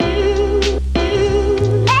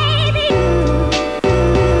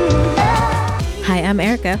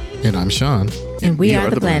Erika. And I'm Sean. And we are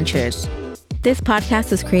the Blanchards. This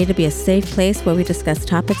podcast is created to be a safe place where we discuss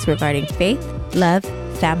topics regarding faith, love,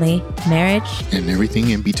 family, marriage, and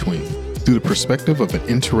everything in between through the perspective of an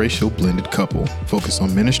interracial blended couple focused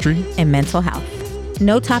on ministry and mental health.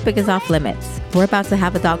 No topic is off limits. We're about to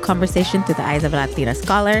have adult conversation through the eyes of a Latina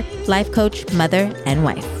scholar, life coach, mother, and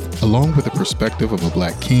wife. Along with the perspective of a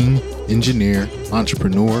Black king, engineer,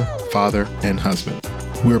 entrepreneur, father, and husband.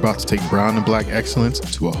 We're about to take brown and Black excellence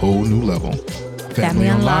to a whole new level. Family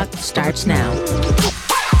Unlocked starts now.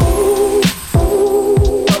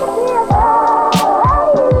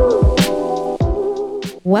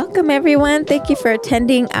 Welcome, everyone. Thank you for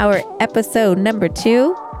attending our episode number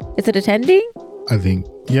 2. Is it attending? I think,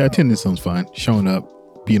 attending sounds fine. Showing up,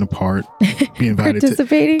 being a part, being invited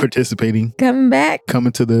participating, coming back,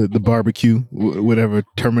 coming to the barbecue, whatever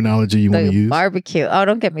terminology you want to use. Barbecue. Oh,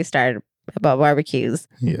 don't get me started about barbecues.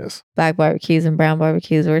 Yes. Black barbecues and brown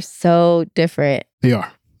barbecues were so different. They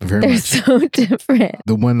are. They're much. So different.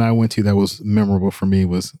 The one I went to that was memorable for me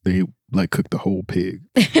was they cooked the whole pig.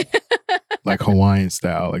 Like Hawaiian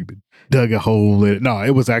style. Like they dug a hole in it. No,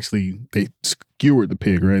 it was actually, they skewered the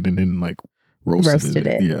pig, right? And then roasted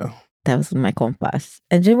it. Yeah. That was my compas.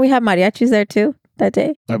 And didn't we have mariachis there too that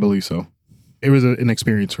day? I believe so. It was an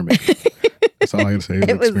experience for me. That's all I gotta say.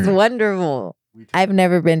 It was wonderful. I've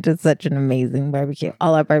never been to such an amazing barbecue.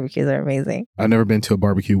 All our barbecues are amazing. I've never been to a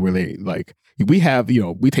barbecue where they we have,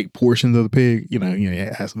 we take portions of the pig,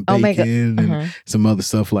 it has some bacon and some other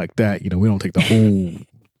stuff like that. We don't take the whole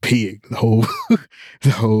pig, the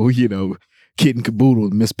whole, kid and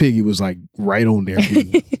caboodle. Miss Piggy was right on there.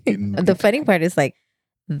 The funny part is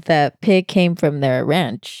the pig came from their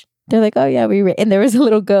ranch. They're like, oh yeah, and there was a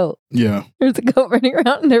little goat. Yeah. There was a goat running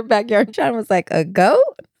around in their backyard. Sean was like, a goat?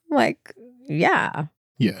 I'm like, yeah.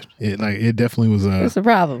 Yeah. It definitely was What's the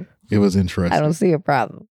problem? It was interesting. I don't see a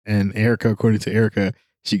problem. And Erika, according to Erika,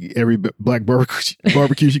 every Black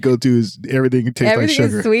barbecue she go to is everything tastes like sugar.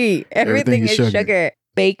 Everything is sweet. Everything is sugar.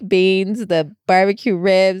 Baked beans, the barbecue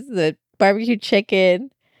ribs, the barbecue chicken.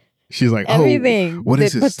 She's like, everything. What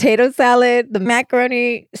is this? Potato salad, the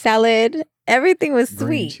macaroni salad. Everything was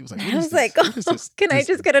sweet. She was like, I was like, can I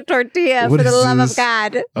just get a tortilla for the love of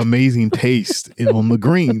God? Amazing taste on the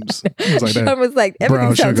greens. Sean was like,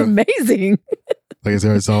 everything sounds amazing.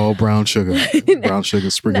 It's all brown sugar. Brown sugar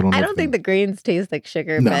sprinkled on I don't think the greens taste like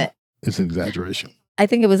sugar, but it's an exaggeration. I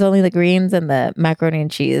think it was only the greens and the macaroni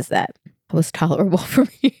and cheese that was tolerable for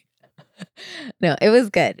me. No, it was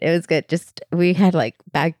good. It was good. Just we had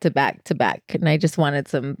back to back to back, and I just wanted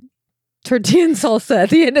some tortilla and salsa.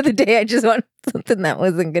 At the end of the day, I just wanted something that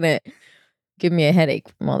wasn't gonna give me a headache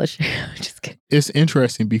from all the shit. Just kidding. It's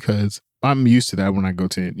interesting because I'm used to that when I go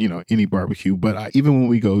to any barbecue, but even when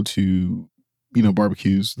we go to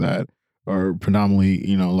barbecues that are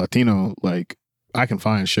predominantly Latino, I can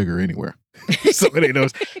find sugar anywhere. So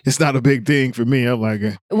it's not a big thing for me. I'm like,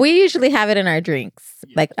 we usually have it in our drinks.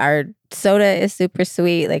 Our soda is super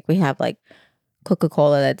sweet. We have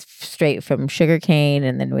Coca-Cola that's straight from sugarcane,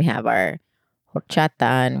 and then we have our horchata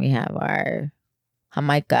and we have our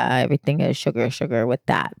Jamaica. Everything is sugar with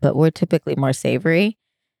that. But we're typically more savory.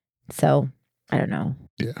 So I don't know.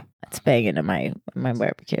 Yeah, that's banging into my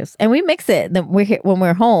barbecues, and we mix it. Then when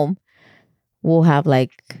we're home, we'll have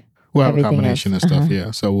we'll have a combination of stuff.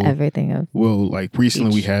 Yeah, so we'll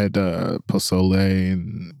recently we had pozole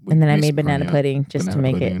and then I made banana pudding just to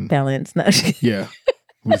make it balanced. No. Yeah,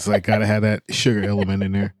 we just gotta have that sugar element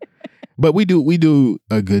in there. But we do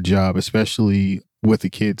a good job, especially with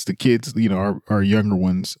the kids. The kids, our younger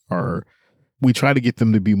ones are. We try to get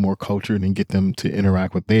them to be more cultured and get them to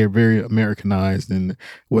interact with. They are very Americanized in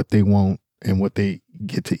what they want and what they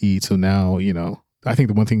get to eat. So now, I think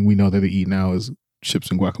the one thing we know that they eat now is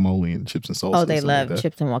chips and guacamole and chips and salsa. Oh, they love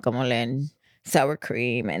chips and guacamole and sour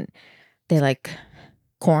cream, and they like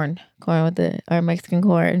corn with our Mexican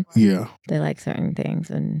corn. Yeah. They like certain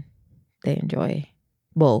things and they enjoy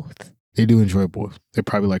both. They do enjoy both. They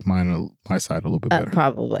probably like my side a little bit better.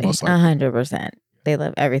 Probably. 100%. They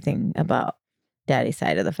love everything about Daddy's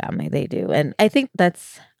side of the family. They do. And I think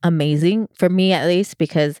that's amazing for me, at least,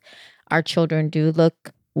 because our children do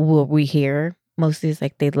look, what we hear mostly is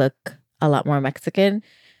they look a lot more Mexican.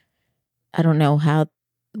 I don't know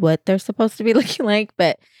what they're supposed to be looking like,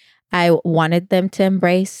 but I wanted them to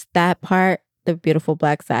embrace that part, the beautiful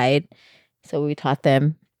Black side. So we taught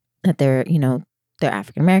them that they're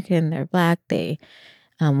African American, they're Black,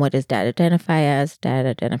 what does Dad identify as? Dad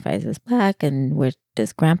identifies as Black, and where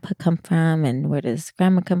does Grandpa come from, and where does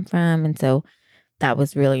Grandma come from? And so that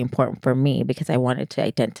was really important for me because I wanted to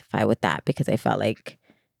identify with that, because I felt like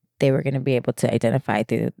they were going to be able to identify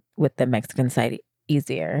with the Mexican side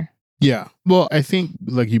easier. Yeah. Well, I think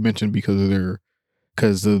like you mentioned because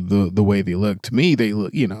of the way they look. To me, they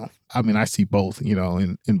look, I mean, I see both,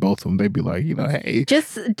 in both of them. They'd be like, hey.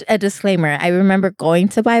 Just a disclaimer. I remember going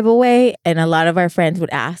to Bible Way, and a lot of our friends would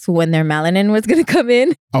ask when their melanin was going to come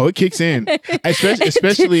in. Oh, it kicks in,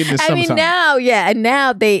 especially in the summertime. I mean, now, yeah. And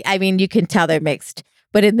now you can tell they're mixed.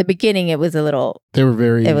 But in the beginning, it was a little. They were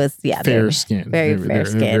very fair skinned. Very fair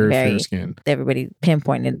skin. Very fair skinned. Everybody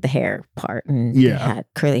pinpointed the hair part, and they had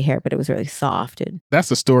curly hair, but it was really soft. And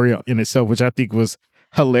that's a story in itself, which I think was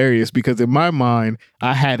hilarious because in my mind,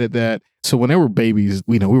 I had it that so when they were babies,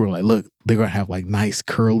 we were like, look, they're gonna have like nice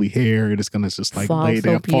curly hair, and it's gonna just like fall lay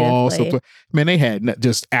so down, fall. So, beautifully. man, they had not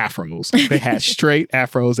just afros. They had straight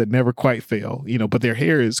afros that never quite fail, but their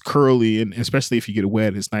hair is curly, and especially if you get it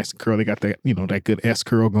wet, it's nice and curly. They got that, that good S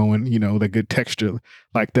curl going, that good texture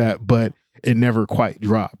like that, but it never quite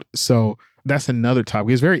dropped. So that's another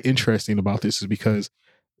topic. It's very interesting about this is because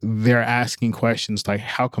they're asking questions like,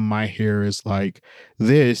 how come my hair is like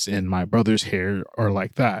this and my brother's hair are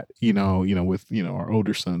like that, with, our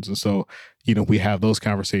older sons. And so, we have those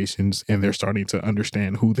conversations and they're starting to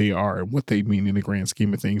understand who they are and what they mean in the grand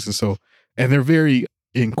scheme of things. And so, and they're very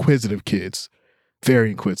inquisitive kids, very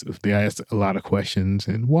inquisitive. They ask a lot of questions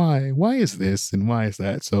and why is this and why is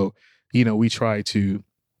that? So, we try to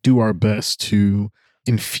do our best to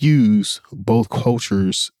infuse both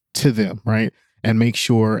cultures to them, right? And make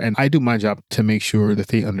sure, and I do my job to make sure that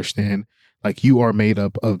they understand, like, you are made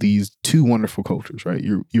up of these two wonderful cultures, right?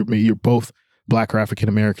 You're both Black or African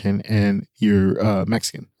American, and you're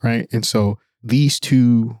Mexican, right? And so these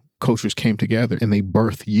two cultures came together and they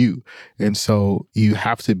birthed you, and so you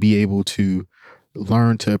have to be able to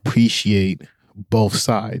learn to appreciate both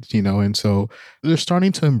sides, and so they're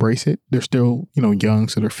starting to embrace it. They're still, young,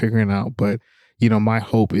 so they're figuring out, but my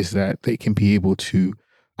hope is that they can be able to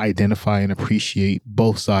identify and appreciate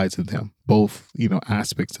both sides of them, both,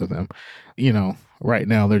 aspects of them. Right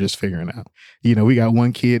now they're just figuring out. We got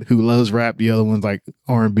one kid who loves rap, the other one's like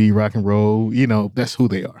R&B, rock and roll, that's who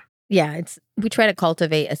they are. Yeah, we try to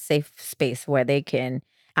cultivate a safe space where they can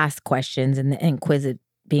ask questions, and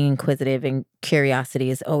being inquisitive and curiosity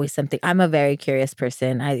is always something. I'm a very curious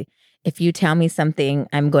person. If you tell me something,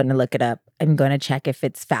 I'm going to look it up. I'm going to check if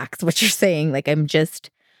it's facts, what you're saying. Like, I'm just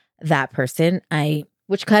that person.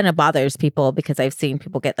 Which kind of bothers people because I've seen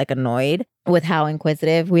people get like annoyed with how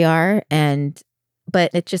inquisitive we are.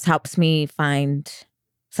 But it just helps me find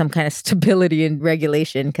some kind of stability and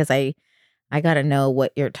regulation because I got to know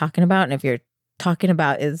what you're talking about. And if you're talking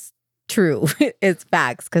about is true, it's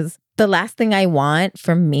facts. Because the last thing I want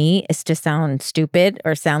from me is to sound stupid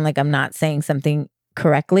or sound like I'm not saying something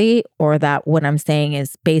correctly, or that what I'm saying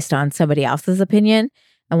is based on somebody else's opinion.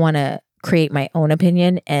 I want to create my own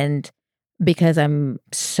opinion, and because I'm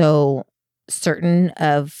so certain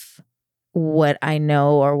of what I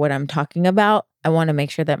know or what I'm talking about, I want to make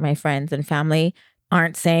sure that my friends and family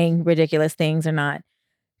aren't saying ridiculous things or not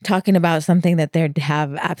talking about something that they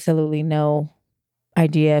have absolutely no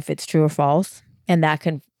idea if it's true or false. And that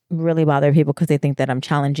can really bother people because they think that I'm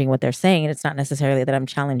challenging what they're saying. And it's not necessarily that I'm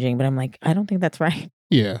challenging, but I'm like, I don't think that's right.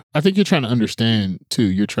 Yeah. I think you're trying to understand too.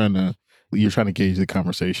 You're trying to gauge the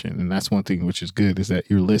conversation. And that's one thing which is good, is that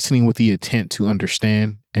you're listening with the intent to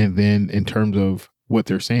understand. And then in terms of what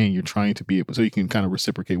they're saying, you're trying to be able, so you can kind of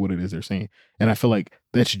reciprocate what it is they're saying. And I feel like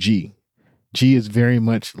that's G. G is very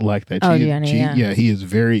much like that. Gianni, yeah, he is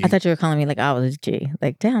very. I thought you were calling me like I was a G.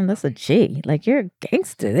 Like, damn, that's a G. Like, you're a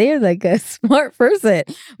gangster. They're like a smart person.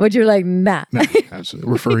 But you're like, nah. No,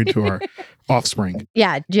 absolutely. Referring to our offspring.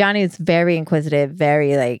 Yeah, Gianni is very inquisitive,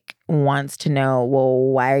 very like wants to know, well,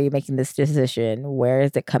 why are you making this decision? Where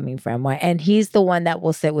is it coming from? Why? And he's the one that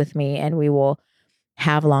will sit with me and we will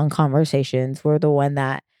have long conversations. We're the one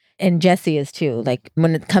that, and Jesse is too. Like,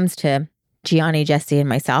 when it comes to Gianni, Jesse, and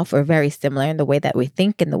myself are very similar in the way that we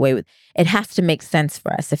think and the way it has to make sense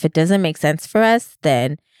for us. If it doesn't make sense for us,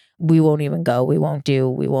 then we won't even go. We won't.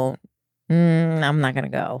 I'm not gonna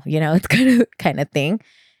go. It's kind of thing.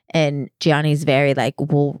 And Gianni's very like,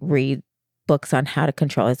 we'll read books on how to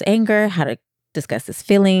control his anger, how to discuss his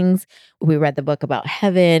feelings. We read the book about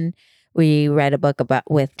heaven. We read a book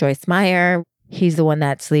with Joyce Meyer. He's the one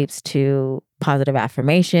that sleeps to positive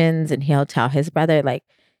affirmations, and he'll tell his brother like,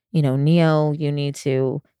 Neo, you need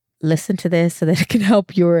to listen to this so that it can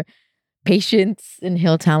help your patience. And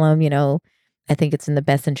he'll tell him, I think it's in the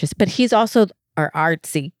best interest. But he's also our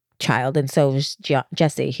artsy child. And so is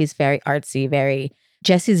Jesse. He's very artsy,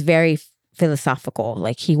 Jesse's very philosophical.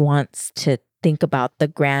 Like, he wants to think about the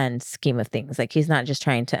grand scheme of things. Like, he's not just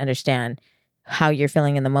trying to understand how you're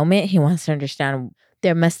feeling in the moment. He wants to understand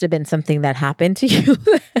there must have been something that happened to you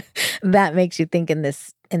that makes you think in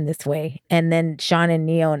this way. And then Sean and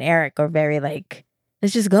Neo and Eric are very like,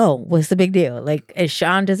 let's just go. What's the big deal? Like,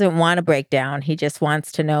 Sean doesn't want to break down. He just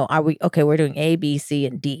wants to know, are we okay? We're doing A, B, C,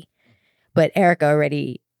 and D. But Erica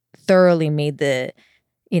already thoroughly made the,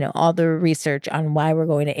 all the research on why we're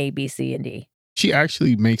going to A, B, C, and D. She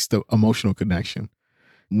actually makes the emotional connection.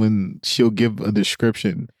 When she'll give a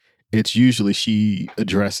description, it's usually she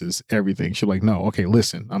addresses everything. She'll like, no, okay,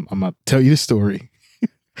 listen, I'm going to tell you the story.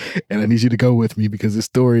 And I need you to go with me because the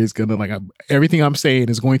story is going to everything I'm saying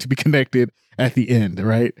is going to be connected at the end.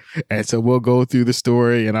 Right. And so we'll go through the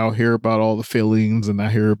story and I'll hear about all the feelings and I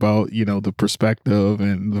hear about, the perspective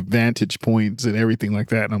and the vantage points and everything like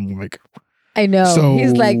that. And I'm like, I know. So,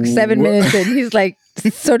 he's like 7 minutes in. He's like,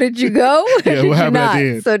 so did you go? Yeah, what happened at the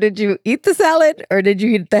end? So did you eat the salad or did you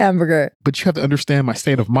eat the hamburger? But you have to understand my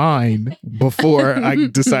state of mind before I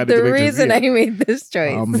decided to make this. The reason I made this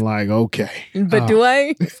choice. I'm like, okay. But do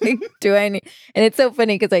I? Do I need? And it's so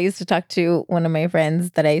funny because I used to talk to one of my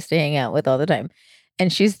friends that I used to hang out with all the time.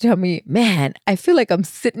 And she used to tell me, man, I feel like I'm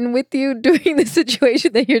sitting with you during the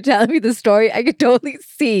situation that you're telling me the story. I could totally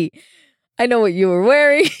see. I know what you were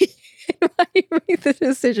wearing. Why you made the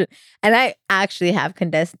decision. And I actually have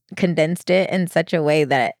condensed it in such a way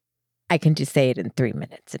that I can just say it in 3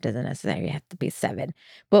 minutes. It doesn't necessarily have to be 7.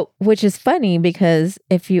 But which is funny because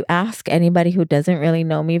if you ask anybody who doesn't really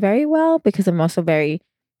know me very well, because I'm also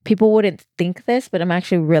people wouldn't think this, but I'm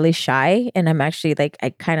actually really shy. And I'm actually I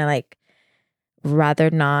kind of rather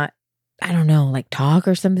not, I don't know, talk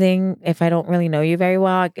or something. If I don't really know you very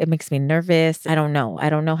well, it makes me nervous. I don't know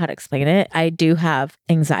how to explain it. I do have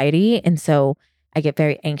anxiety. And so I get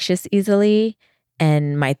very anxious easily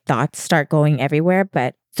and my thoughts start going everywhere.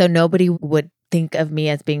 But so nobody would think of me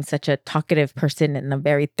as being such a talkative person and I'm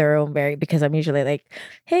very thorough and because I'm usually like,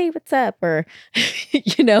 hey, what's up? Or,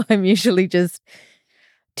 I'm usually just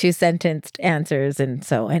 2-sentence answers. And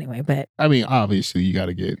so anyway, but I mean, obviously you got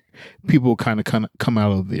to get people kind of come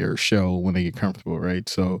out of their shell when they get comfortable. Right.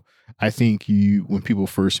 So I think when people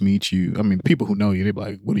first meet you, I mean, people who know you, they're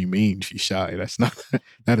like, what do you mean she's shy?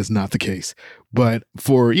 That is not the case. But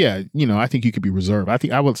I think you could be reserved.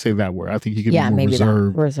 I would say that word. I think you could be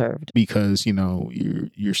more reserved because,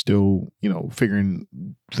 you're still, figuring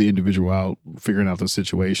the individual out, figuring out the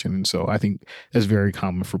situation. And so I think that's very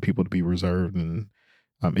common for people to be reserved and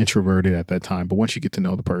introverted at that time. But once you get to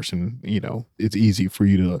know the person, it's easy for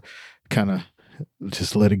you to kind of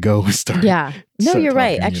just let it go and start. Yeah. No, you're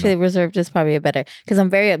right. talking, Actually, reserved is probably a better, because I'm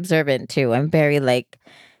very observant too. I'm very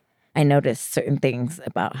I notice certain things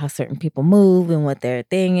about how certain people move and what their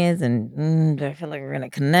thing is. And do I feel like we're going to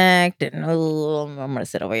connect? And I'm going to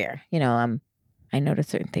sit over here. I notice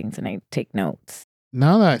certain things and I take notes.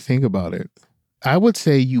 Now that I think about it, I would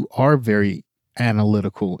say you are very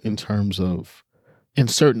analytical in terms of in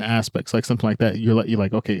certain aspects, like something like that. You're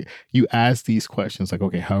like, okay, you ask these questions like,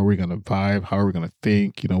 okay, how are we going to vibe? How are we going to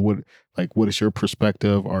think? What is your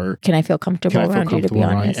perspective? Or can I feel comfortable around you, to be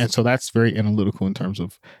honest? And so that's very analytical in terms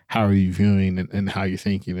of how are you viewing and how you're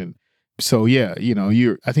thinking. And so, yeah,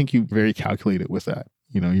 I think you're very calculated with that.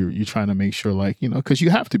 You're trying to make sure because you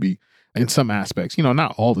have to be in some aspects,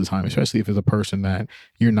 not all the time, especially if it's a person that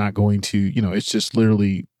you're not going to, it's just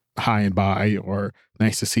literally hi and bye or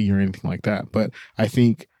nice to see you or anything like that. But I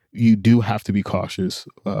think you do have to be cautious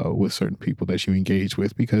with certain people that you engage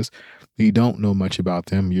with because you don't know much about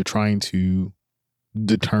them. You're trying to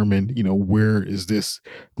determine, where is this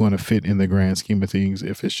going to fit in the grand scheme of things.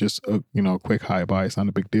 If it's just a quick hi bye, it's not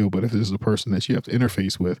a big deal. But if this is a person that you have to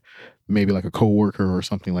interface with, maybe like a coworker or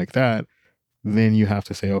something like that, then you have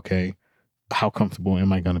to say, okay, how comfortable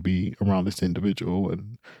am I going to be around this individual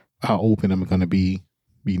and how open am I going to be?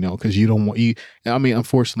 Because you don't want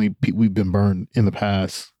unfortunately, we've been burned in the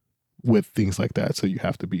past with things like that. So you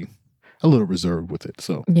have to be a little reserved with it.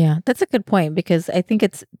 So, yeah, that's a good point because I think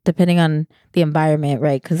it's depending on the environment,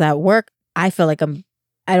 right? Because at work, I feel like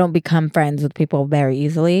I don't become friends with people very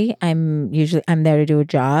easily. I'm there to do a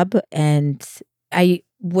job. And I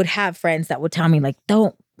would have friends that would tell me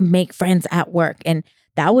don't make friends at work. And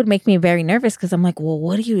that would make me very nervous because I'm like, well,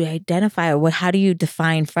 what do you identify or how do you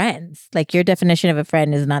define friends? Your definition of a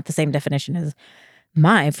friend is not the same definition as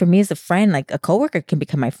mine. For me as a friend, a coworker can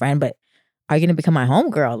become my friend, but are you going to become my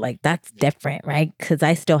homegirl? That's different, right? Because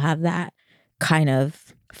I still have that kind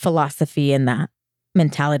of philosophy and that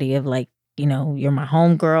mentality of you're my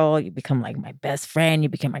homegirl, you become my best friend, you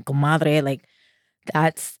become my comadre.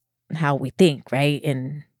 That's how we think, right?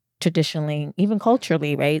 And traditionally, even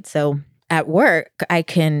culturally, right? So at work, I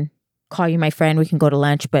can call you my friend. We can go to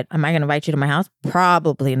lunch, but am I going to invite you to my house?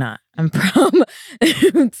 Probably not.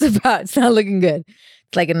 It's not looking good.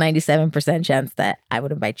 It's like a 97% chance that I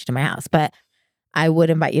would invite you to my house, but I would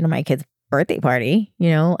invite you to my kid's birthday party.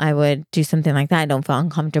 I would do something like that. I don't feel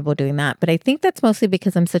uncomfortable doing that. But I think that's mostly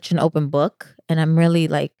because I'm such an open book and I'm really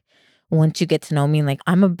like, once you get to know me, like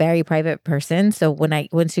I'm a very private person. So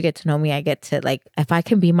once you get to know me, I get to like, if I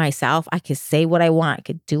can be myself, I can say what I want. I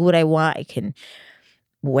could do what I want. I can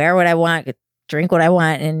wear what I want. I could drink what I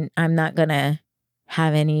want. And I'm not going to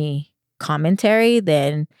have any commentary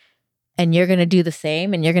then, and you're going to do the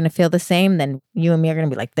same and you're going to feel the same. Then you and me are going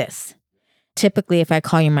to be like this. Typically, if I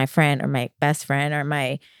call you my friend or my best friend or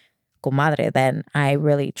my comadre, then I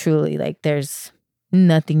really, truly like there's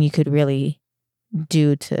nothing you could really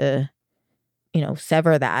do to,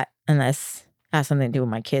 sever that unless it has something to do with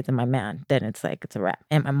my kids and my man. Then it's like, it's a wrap.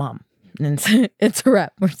 And my mom. And it's a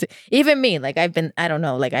wrap. Even me, like I've been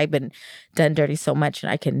done dirty so much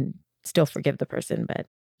and I can still forgive the person. But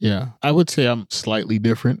Yeah, I would say I'm slightly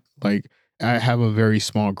different. Like I have a very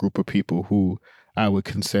small group of people who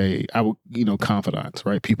confidants,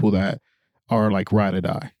 right? People that are like ride or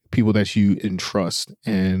die, people that you entrust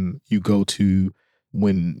and you go to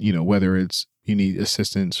when, whether it's you need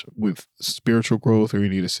assistance with spiritual growth or you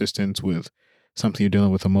need assistance with something you're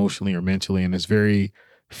dealing with emotionally or mentally. And there's very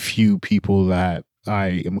few people that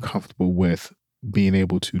I am comfortable with being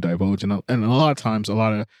able to divulge. And a lot of times, a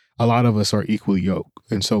lot of us are equally yoked.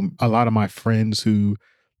 And so a lot of my friends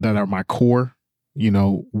that are my core,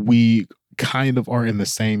 we kind of are in the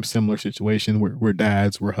same similar situation. We're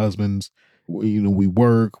dads, we're husbands, we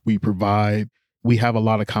work, we provide, we have a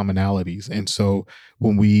lot of commonalities. And so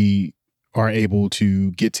when we are able to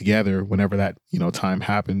get together, whenever that, time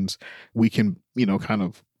happens, we can, kind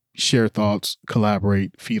of share thoughts,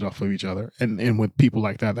 collaborate, feed off of each other. And with people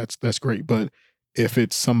like that, that's great. But if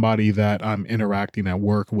it's somebody that I'm interacting at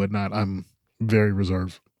work, whatnot, I'm very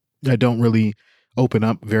reserved. I don't really open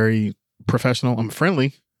up, very professional. I'm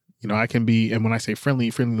friendly. I can be, and when I say friendly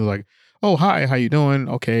like, oh, hi, how you doing?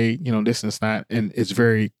 Okay, this and that. And it's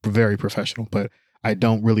very, very professional, but I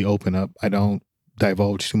don't really open up. I don't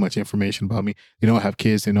divulge too much information about me. They don't have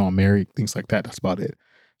kids, they know I'm married, things like that. That's about it.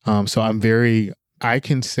 So I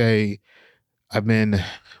can say I've been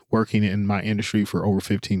working in my industry for over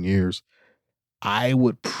 15 years. I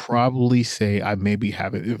would probably say I maybe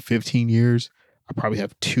have it in 15 years. I probably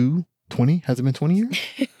have 20. Has it been 20 years?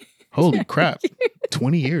 Holy crap.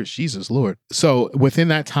 20 years. Jesus Lord. So within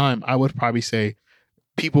that time, I would probably say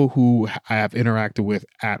people who I have interacted with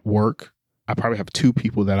at work, I probably have 2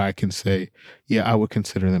 people that I can say, yeah, I would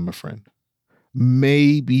consider them a friend.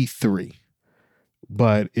 Maybe 3.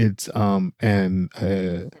 But it's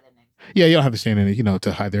yeah, you don't have to say anything,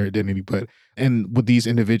 to hide their identity. But and with these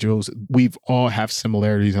individuals, we've all have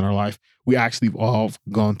similarities in our life. We actually have all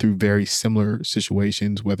gone through very similar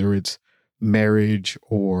situations, whether it's marriage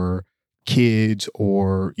or kids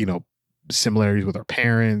or, similarities with our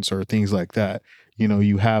parents or things like that.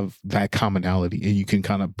 You have that commonality and you can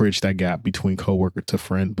kind of bridge that gap between coworker to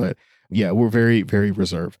friend. But yeah, we're very, very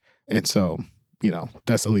reserved. And so,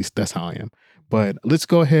 that's how I am. But let's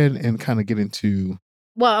go ahead and kind of get into.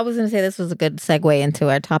 well, I was going to say this was a good segue into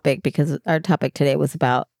our topic because our topic today was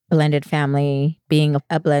about blended family, being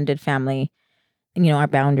a blended family, and, our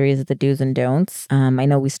boundaries, the do's and don'ts. I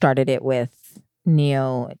know we started it with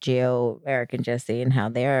Neo, Gio, Eric, and Jesse and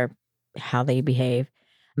how they behave.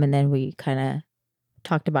 And then we kind of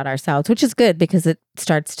talked about ourselves, which is good because it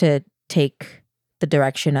starts to take the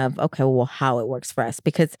direction of, okay, well, how it works for us.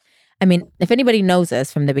 Because, if anybody knows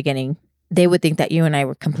us from the beginning, they would think that you and I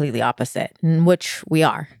were completely opposite, which we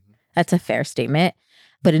are. That's a fair statement.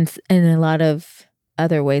 But in a lot of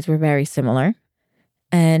other ways, we're very similar.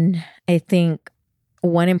 And I think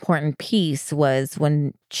one important piece was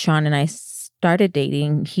when Sean and I started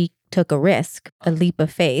dating, he took a risk, a leap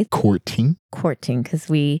of faith. Courting, because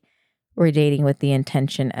we were dating with the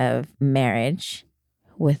intention of marriage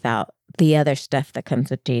without the other stuff that comes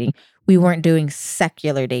with dating. We weren't doing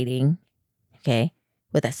secular dating, okay,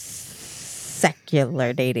 with a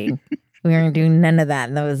secular dating. We weren't doing none of that.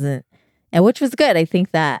 And that wasn't, and which was good. I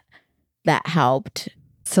think that helped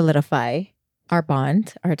solidify our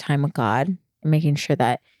bond, our time with God, making sure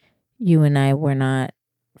that you and I were not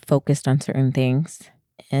focused on certain things.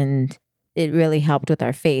 And it really helped with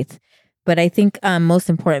our faith. But I think most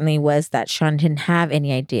importantly was that Sean didn't have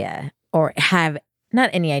any idea or have not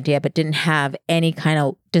any idea, but didn't have any kind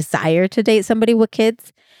of desire to date somebody with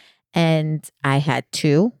kids. And I had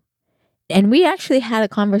 2. And we actually had a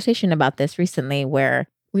conversation about this recently where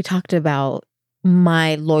we talked about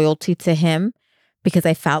my loyalty to him because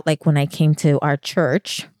I felt like when I came to our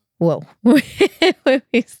church, Whoa. When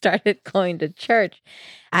we started going to church,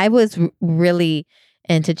 I was really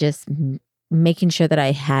into just making sure that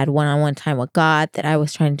I had one-on-one time with God, that I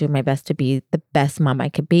was trying to do my best to be the best mom I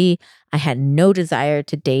could be. I had no desire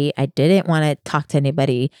to date. I didn't want to talk to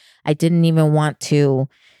anybody. I didn't even want to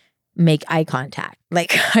make eye contact.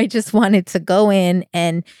 Like, I just wanted to go in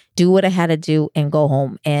and do what I had to do and go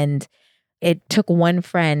home. And it took one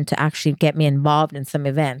friend to actually get me involved in some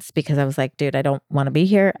events, because I was like, dude, I don't want to be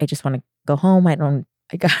here. I just want to go home. I don't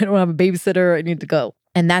have a babysitter. I need to go.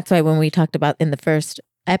 And that's why when we talked about in the first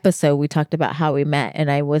episode, we talked about how we met. And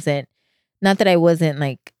not that I wasn't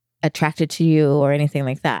like attracted to you or anything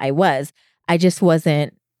like that. I just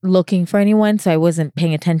wasn't looking for anyone. So I wasn't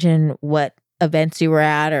paying attention what events you were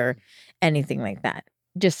at or anything like that.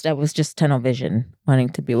 I was just tunnel vision, wanting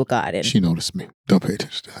to be with God. And She noticed me. Don't pay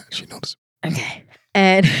attention to that. She noticed me. okay.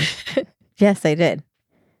 And yes, I did.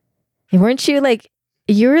 And weren't you like,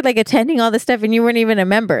 you were like attending all this stuff and you weren't even a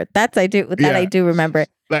member? I do remember.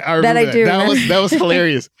 Like, I remember that was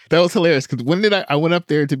hilarious. That was hilarious. Because when I went up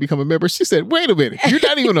there to become a member, she said, "Wait a minute, you're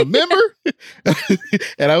not even a member."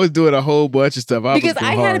 And I was doing a whole bunch of stuff. Because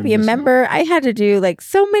I had to be a member. I had to do like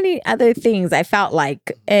so many other things, I felt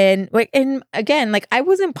like. And again, like, I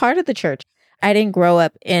wasn't part of the church. I didn't grow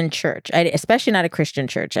up in church, especially not a Christian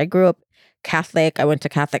church. I grew up Catholic. I went to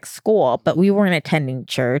Catholic school, but we weren't attending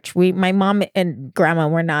church. My mom and grandma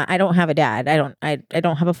were not. I don't have a dad. I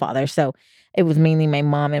don't have a father. So it was mainly my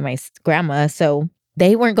mom and my grandma. So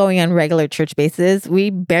they weren't going on regular church bases. We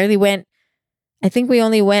barely went. I think we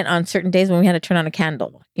only went on certain days when we had to turn on a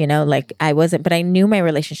candle, like I wasn't, but I knew my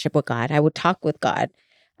relationship with God. I would talk with God.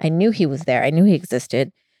 I knew he was there. I knew he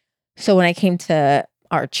existed. So when I came to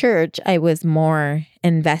our church, I was more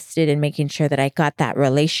invested in making sure that I got that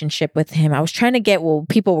relationship with him. I was trying to get what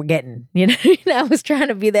people were getting, I was trying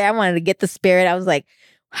to be there. I wanted to get the spirit. I was like,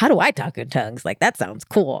 how do I talk in tongues? Like, that sounds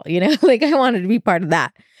cool. Like, I wanted to be part of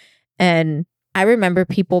that. And I remember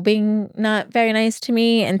people being not very nice to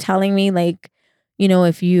me and telling me like,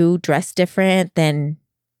 if you dress different, then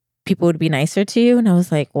people would be nicer to you. And I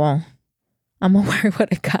was like, well, I'm gonna wear what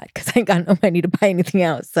I got because I ain't got no money to buy anything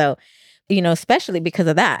else. So, especially because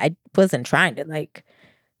of that, I wasn't trying to like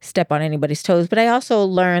step on anybody's toes. But I also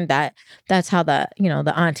learned that that's how the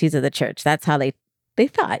aunties of the church, that's how they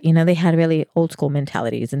thought, they had really old school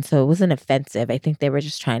mentalities. And so it wasn't offensive. I think they were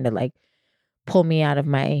just trying to like pull me out of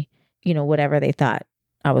my, whatever they thought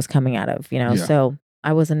I was coming out of, Yeah. So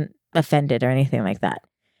I wasn't offended or anything like that.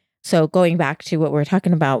 So going back to what we're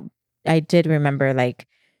talking about, I did remember like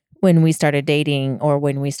when we started dating or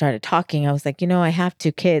when we started talking, I was like, I have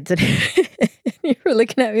 2 kids. And you were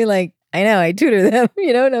looking at me like, I know, I tutor them,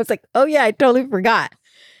 and I was like, oh yeah, I totally forgot.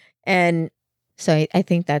 And so I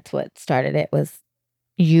think that's what started it, was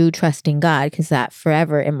you trusting God, because that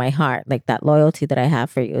forever in my heart, like that loyalty that I have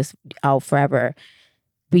for you is I'll forever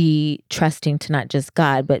be trusting to not just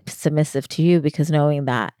God, but submissive to you, because knowing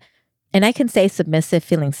that, and I can say submissive,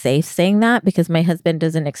 feeling safe saying that, because my husband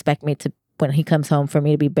doesn't expect me to, when he comes home, for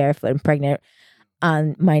me to be barefoot and pregnant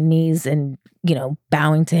on my knees and,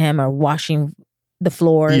 bowing to him or washing the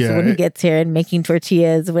floors when he gets here and making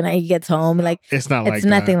tortillas when he gets home. Like, it's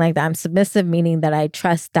nothing like that. I'm submissive, meaning that I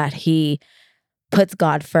trust that he puts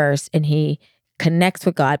God first and he connects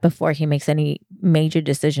with God before he makes any major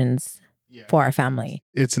decisions for our family.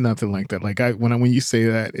 It's nothing like that. Like, when you say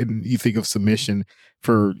that and you think of submission,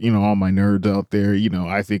 for all my nerds out there,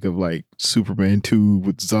 I think of like Superman 2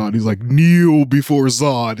 with Zod. He's like, kneel before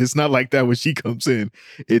Zod. It's not like that when she comes in.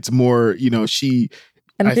 It's more, she.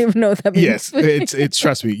 I don't even know what that means. Yes, it's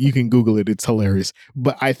trust me, you can Google it. It's hilarious.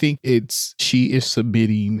 But I think she is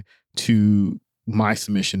submitting to my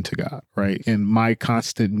submission to God, right? And my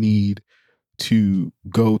constant need to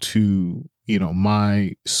go to,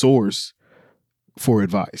 my source for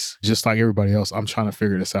advice. Just like everybody else, I'm trying to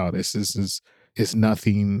figure this out. It's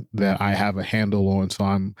nothing that I have a handle on. So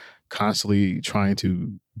I'm constantly trying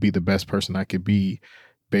to be the best person I could be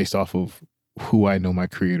based off of who I know my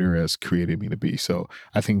creator has created me to be. So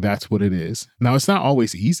I think that's what it is. Now, it's not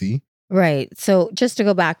always easy. Right. So just to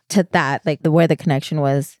go back to that, like where the connection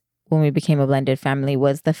was when we became a blended family,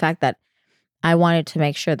 was the fact that I wanted to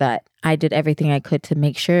make sure that I did everything I could to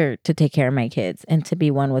make sure to take care of my kids and to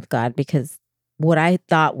be one with God, because what I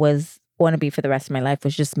thought was want to be for the rest of my life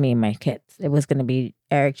was just me and my kids. It was going to be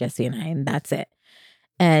Eric, Jesse, and I, and that's it.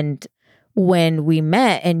 And when we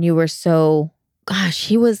met and you were so,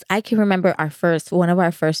 I can remember one of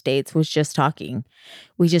our first dates was just talking.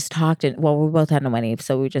 We just talked, and we both had no money,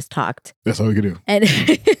 so we just talked. That's all we could do. And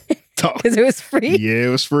talk. Because it was free. Yeah, it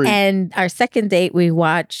was free. And our second date, we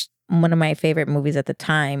watched one of my favorite movies at the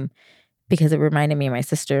time, because it reminded me of my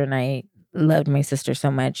sister, and I loved my sister so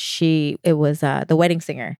much. It was The Wedding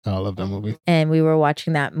Singer. Oh, I love that movie. And we were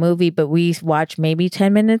watching that movie, but we watched maybe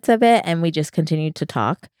 10 minutes of it and we just continued to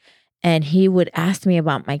talk. And he would ask me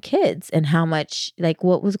about my kids and how much, like,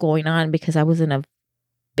 what was going on, because I was in a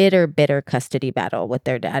bitter custody battle with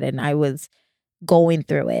their dad, and I was going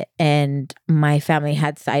through it. And my family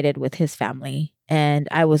had sided with his family, and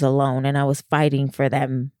I was alone, and I was fighting for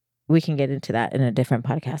them. We can get into that in a different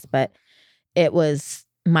podcast, but it was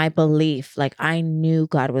my belief. Like, I knew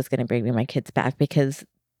God was going to bring me my kids back, because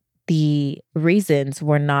the reasons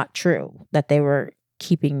were not true that they were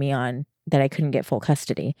keeping me on, that I couldn't get full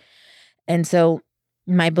custody. And so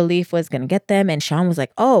my belief was going to get them. And Sean was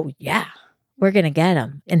like, oh, yeah, we're going to get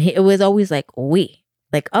them. And it was always like,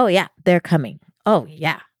 oh, yeah, they're coming. Oh,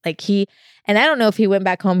 yeah. And I don't know if he went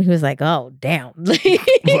back home. He was like, oh, damn.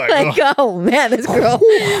 Oh, man, this girl.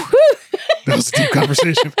 That was a deep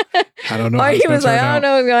conversation. I don't know. Or he was like, I don't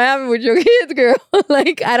know what's going to happen with your kids, girl.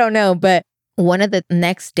 I don't know. But one of the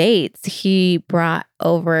next dates, he brought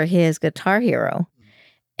over his Guitar Hero.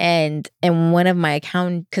 And one of my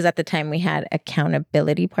because at the time we had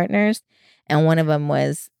accountability partners, and one of them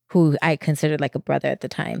was who I considered like a brother at the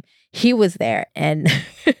time. He was there, and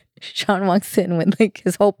Sean walks in with like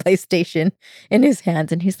his whole PlayStation in his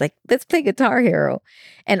hands, and he's like, let's play Guitar Hero.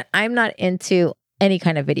 And I'm not into any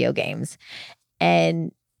kind of video games.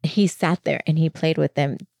 And he sat there and he played with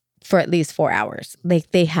them for at least 4 hours. Like,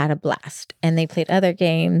 they had a blast, and they played other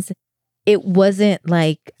games. It wasn't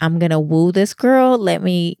like, I'm going to woo this girl.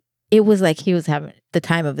 It was like he was having the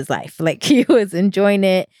time of his life. Like, he was enjoying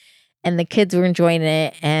it, and the kids were enjoying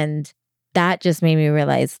it. And that just made me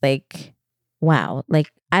realize, like, wow,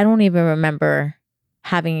 like, I don't even remember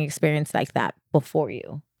having an experience like that before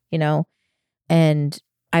you, you know? And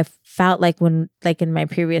I felt like in my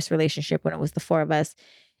previous relationship, when it was the four of us,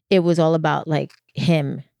 it was all about like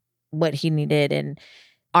him, what he needed, and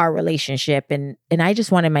our relationship. And I just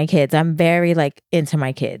wanted my kids. I'm very like into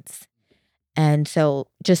my kids. And so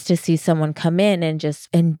just to see someone come in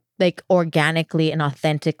and like organically and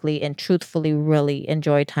authentically and truthfully really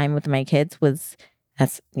enjoy time with my kids I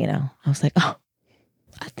was like, oh,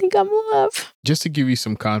 I think I'm in love. Just to give you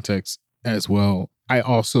some context as well, I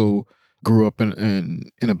also grew up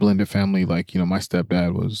in a blended family. Like, my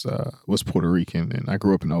stepdad was Puerto Rican, and I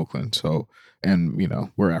grew up in Oakland. So, and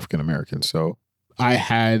we're African American. So I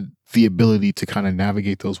had the ability to kind of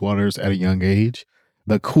navigate those waters at a young age.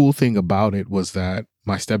 The cool thing about it was that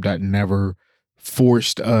my stepdad never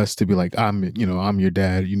forced us to be like, I'm your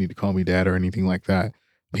dad, you need to call me dad, or anything like that.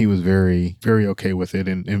 He was very, very okay with it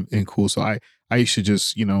and cool. So I used to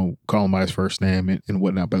just, call him by his first name and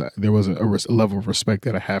whatnot. But there was a level of respect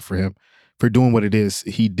that I have for him for doing what it is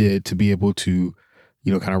he did to be able to,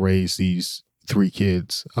 kind of raise these 3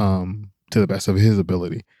 kids to the best of his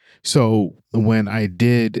ability. So when I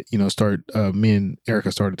did, start, me and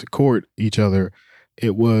Erika started to court each other,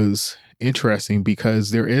 it was interesting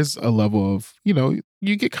because there is a level of,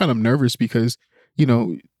 you get kind of nervous because,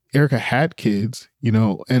 Erika had kids,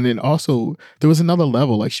 and then also there was another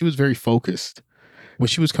level, like she was very focused when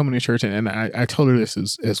she was coming to church. And I told her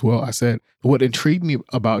this as well. I said, what intrigued me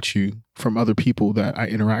about you from other people that I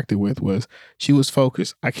interacted with was she was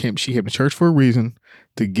focused. She came to church for a reason,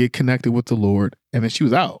 to get connected with the Lord. And then she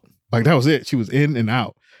was out. Like, that was it. She was in and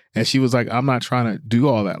out. And she was like, I'm not trying to do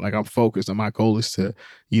all that. Like, I'm focused. And my goal is to,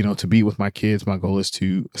 to be with my kids. My goal is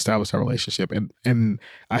to establish our relationship. And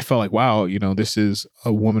I felt like, wow, this is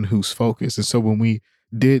a woman who's focused. And so when we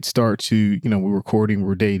did start to, we were recording, we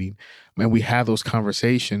were dating, and we had those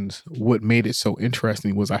conversations, what made it so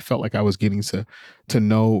interesting was I felt like I was getting to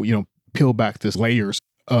know, peel back this layers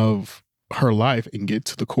of her life and get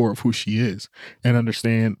to the core of who she is and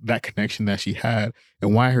understand that connection that she had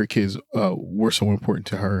and why her kids were so important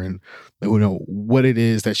to her, and what it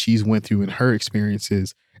is that she's went through in her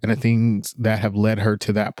experiences and the things that have led her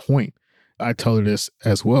to that point. I told her this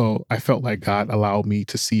as well. I felt like God allowed me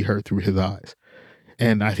to see her through his eyes.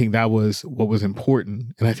 And I think that was what was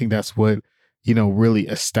important. And I think that's what, really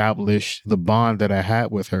established the bond that I had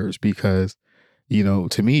with hers, because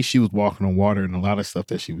to me, she was walking on water in a lot of stuff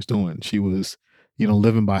that she was doing. She was,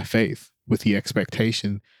 living by faith with the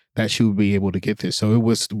expectation that she would be able to get this. So it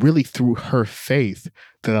was really through her faith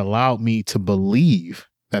that allowed me to believe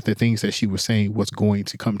that the things that she was saying was going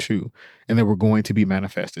to come true and they were going to be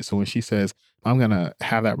manifested. So when she says, I'm going to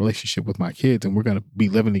have that relationship with my kids and we're going to be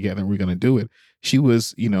living together and we're going to do it, she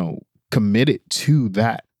was, committed to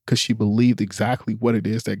that because she believed exactly what it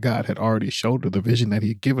is that God had already showed her, the vision that he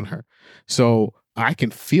had given her. So I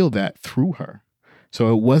can feel that through her.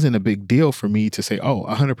 So it wasn't a big deal for me to say, oh,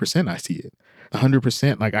 100% I see it.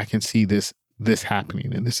 100%, like I can see this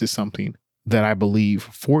happening, and this is something that I believe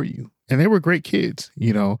for you. And they were great kids,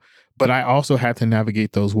 but I also had to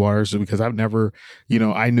navigate those waters because I've never,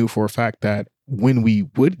 I knew for a fact that when we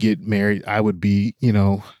would get married, I would be,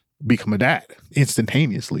 become a dad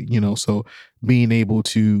instantaneously, so being able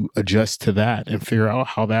to adjust to that and figure out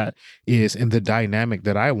how that is in the dynamic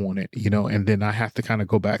that I wanted, and then I have to kind of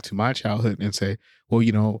go back to my childhood and say,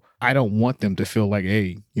 well, I don't want them to feel like,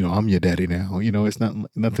 hey, I'm your daddy now, it's not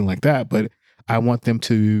nothing like that, but I want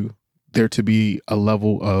there to be a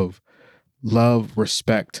level of love,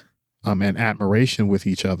 respect, and admiration with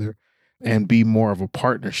each other, and be more of a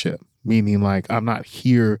partnership, meaning like, I'm not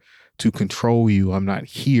here to control you. I'm not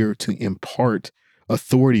here to impart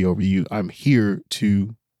authority over you. I'm here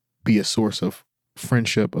to be a source of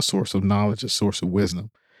friendship, a source of knowledge, a source of wisdom.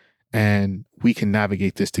 And we can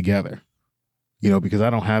navigate this together, because I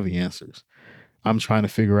don't have the answers. I'm trying to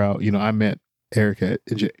figure out, I met Erika,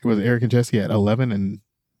 was it Eric and Jesse at 11 and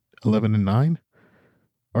 9?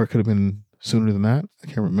 Or it could have been sooner than that. I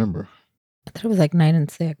can't remember. I thought it was like 9 and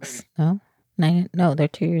 6. No? 9. No, they're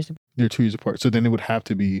 2 years apart. They're 2 years apart. So then it would have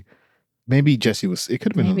to be, maybe Jesse it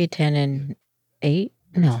could have been. Maybe 10 and 8?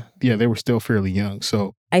 No. Yeah, they were still fairly young.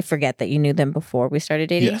 So I forget that you knew them before we started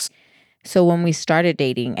dating. Yes. So when we started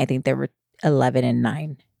dating, I think they were 11 and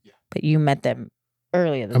 9. Yeah. But you met them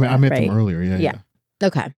earlier than that, I met right? them earlier. Yeah.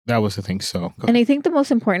 Okay. That was the thing. So, and I think the most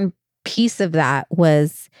important piece of that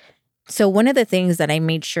was, so one of the things that I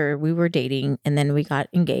made sure we were dating, and then we got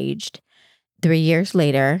engaged 3 years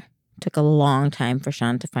later. Took a long time for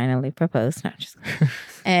Sean to finally propose. No, just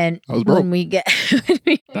and when we get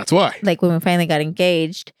that's why. Like when we finally got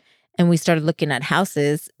engaged and we started looking at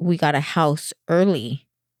houses, we got a house early,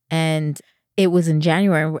 and it was in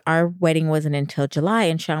January. Our wedding wasn't until July,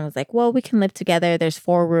 and Sean was like, well, we can live together. There's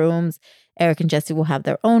 4 rooms. Eric and Jesse will have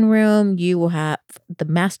their own room. You will have the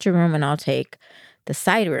master room, and I'll take the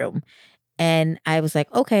side room. And I was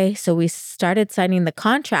like, okay. So we started signing the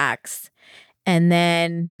contracts. And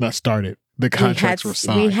then that started. The contracts were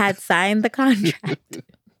signed. We had signed the contract.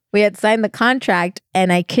 We had signed the contract.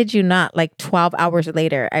 And I kid you not, like 12 hours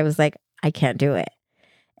later, I was like, I can't do it.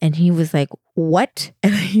 And he was like, what?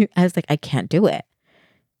 And I was like, I can't do it.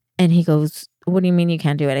 And he goes, what do you mean you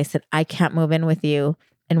can't do it? I said, I can't move in with you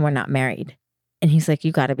and we're not married. And he's like,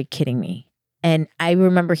 you got to be kidding me. And I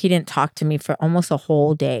remember he didn't talk to me for almost a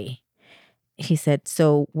whole day. He said,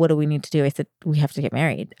 so what do we need to do? I said, we have to get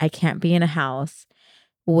married. I can't be in a house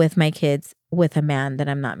with my kids with a man that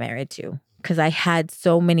I'm not married to. Because I had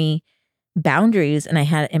so many boundaries and I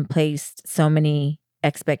had in place so many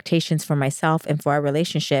expectations for myself and for our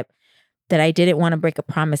relationship that I didn't want to break a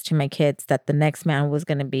promise to my kids that the next man was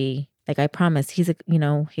going to be, like I promised, he's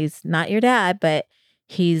not your dad, but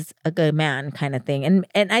he's a good man kind of thing.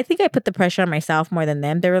 And I think I put the pressure on myself more than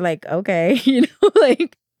them. They were like, okay,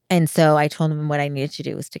 like. And so I told him what I needed to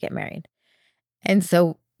do was to get married. And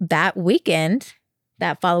so that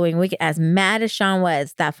following weekend, as mad as Sean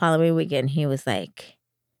was, that following weekend, he was like,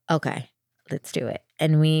 okay, let's do it.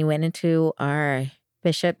 And we went into our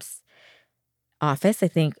bishop's office, I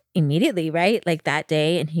think immediately, right? Like that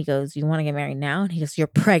day. And he goes, you want to get married now? And he goes, you're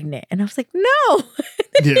pregnant. And I was like, no.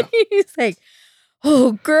 Yeah. He's like,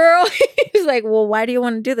 oh, girl. He's like, well, why do you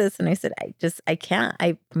want to do this? And I said, I can't.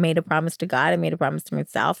 I made a promise to God. I made a promise to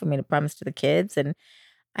myself. I made a promise to the kids. And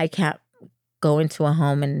I can't go into a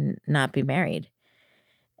home and not be married.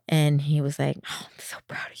 And he was like, oh, I'm so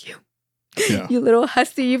proud of you. Yeah. You little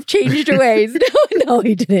hussy, you've changed your ways. No,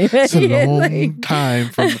 he didn't. It's a long time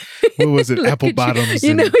from, what was it, apple bottoms.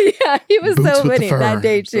 Yeah, he was so funny that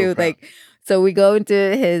day too. So we go into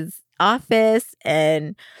his office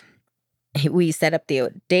and we set up the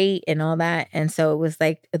date and all that. And so it was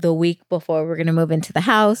like the week before we're going to move into the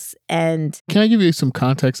house. And can I give you some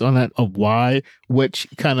context on that of why, which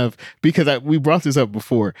kind of, because we brought this up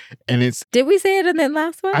before and it's. Did we say it in the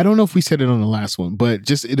last one? I don't know if we said it on the last one, but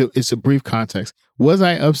just it's a brief context. Was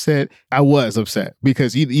I upset? I was upset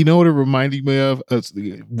because you know what it reminded me of?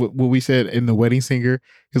 What we said in the Wedding Singer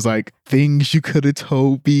is like things you could have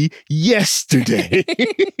told me yesterday,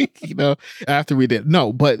 after we did.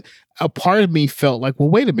 No, but a part of me felt like, well,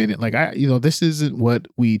 wait a minute. Like this isn't what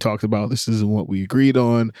we talked about. This isn't what we agreed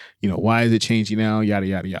on. Why is it changing now? Yada,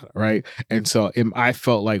 yada, yada. Right. And so I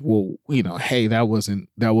felt like, well, hey, that wasn't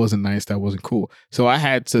nice. That wasn't cool. So I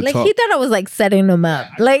had to talk. He thought I was like setting him up.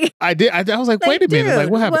 Like I did. I was like, wait a minute. Like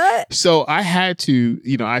what happened? What? So I had to,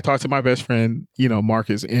 I talked to my best friend,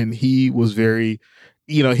 Marcus, and he was very,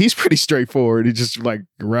 he's pretty straightforward. He just like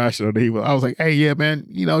rational. I was like, hey, yeah, man,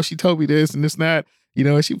 she told me this and this and that,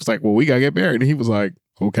 and she was like, well, we gotta get married. And he was like,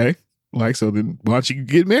 okay. Like, so then why don't you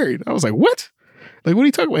get married? I was like, what? Like, what are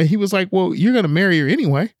you talking about? He was like, well, you're going to marry her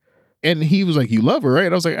anyway. And he was like, you love her,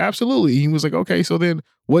 right? I was like, absolutely. He was like, okay, so then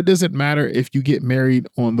what does it matter if you get married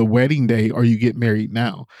on the wedding day or you get married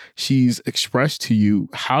now? She's expressed to you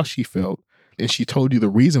how she felt, and she told you the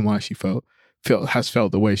reason why she has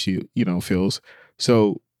felt the way she, feels.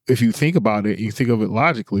 So if you think about it, you think of it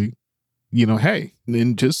logically, hey,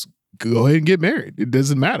 then just go ahead and get married. It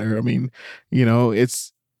doesn't matter. I mean,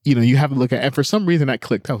 it's, you have to look at, and for some reason that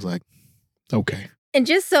clicked. I was like, okay. And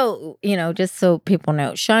just so, just so people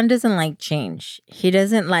know, Sean doesn't like change. He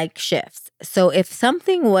doesn't like shifts. So if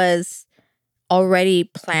something was already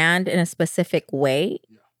planned in a specific way,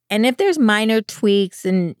 and if there's minor tweaks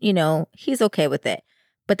and, he's okay with it.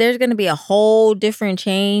 But there's going to be a whole different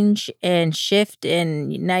change and shift, and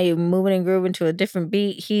now you're moving and grooving to a different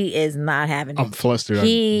beat. He is not having it. I'm flustered. I'm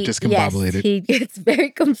discombobulated. Yes, he gets very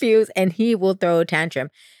confused and he will throw a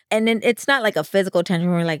tantrum. And then it's not like a physical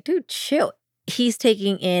tantrum where we're like, dude, chill. He's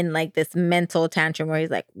taking in like this mental tantrum where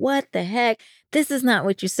he's like, what the heck? This is not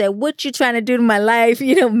what you said. What you trying to do to my life?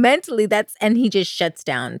 Mentally and he just shuts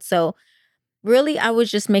down. So really, I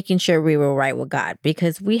was just making sure we were right with God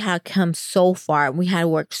because we had come so far. We had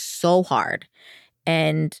worked so hard.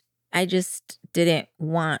 And I just didn't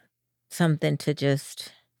want something to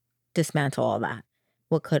just dismantle all that.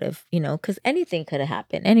 What could have, because anything could have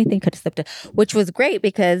happened. Anything could have slipped, which was great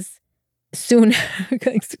because soon,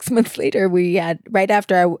 like 6 months later, we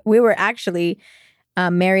were actually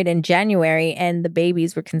married in January and the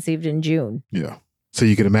babies were conceived in June. Yeah. So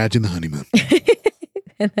you can imagine the honeymoon.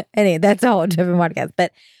 Anyway, that's a whole different podcast.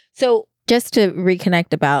 But so just to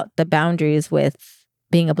reconnect about the boundaries with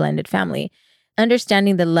being a blended family,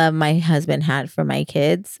 understanding the love my husband had for my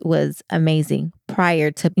kids was amazing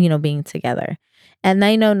prior to, being together. And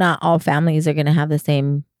I know not all families are going to have the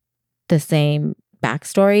same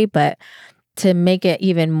backstory, but to make it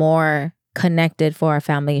even more connected for our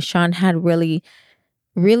family, Sean had really,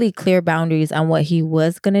 really clear boundaries on what he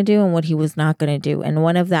was going to do and what he was not going to do. And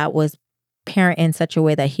one of that was parent in such a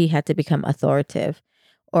way that he had to become authoritative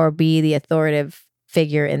or be the authoritative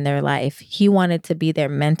figure in their life. He wanted to be their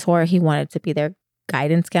mentor. He wanted to be their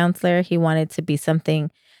guidance counselor. He wanted to be something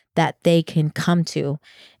that they can come to.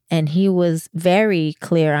 And he was very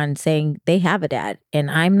clear on saying they have a dad and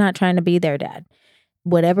I'm not trying to be their dad.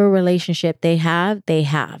 Whatever relationship they have, they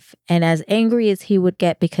have. And as angry as he would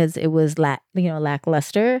get because it was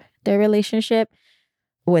lackluster, their relationship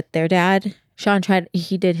with their dad, Sean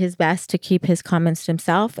he did his best to keep his comments to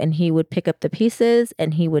himself, and he would pick up the pieces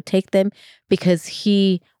and he would take them because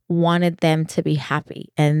he wanted them to be happy.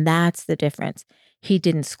 And that's the difference. He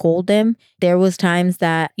didn't scold them. There was times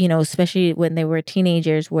that, especially when they were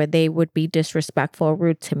teenagers where they would be disrespectful or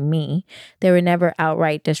rude to me. They were never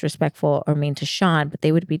outright disrespectful or mean to Sean, but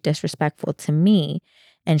they would be disrespectful to me.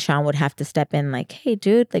 And Sean would have to step in like, hey,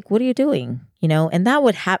 dude, like, what are you doing? And that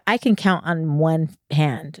would I can count on one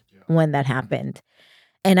hand when that happened.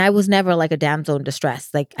 And I was never like a damsel in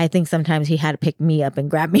distress. Like, I think sometimes he had to pick me up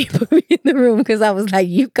and grab me and put me in the room because I was like,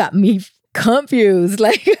 you got me confused.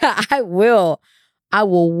 Like, I will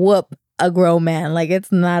whoop a grown man. Like,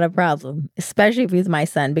 it's not a problem, especially if he's my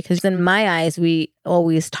son. Because in my eyes, we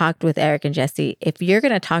always talked with Eric and Jesse, if you're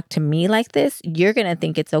going to talk to me like this, you're going to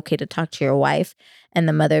think it's okay to talk to your wife and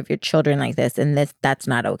the mother of your children like this. And that's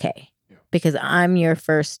not okay because I'm your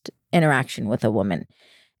first interaction with a woman.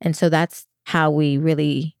 And so that's how we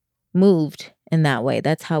really moved in that way.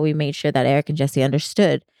 That's how we made sure that Eric and Jesse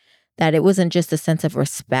understood that it wasn't just a sense of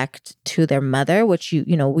respect to their mother, which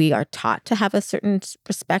we are taught to have a certain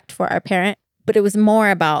respect for our parent, but it was more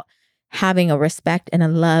about having a respect and a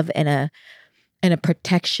love and a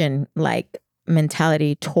protection like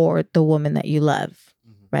mentality toward the woman that you love,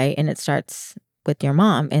 right? And it starts with your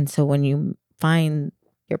mom. And so when you find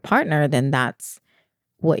your partner, then that's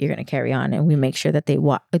what you're going to carry on. And we make sure that they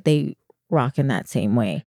rock in that same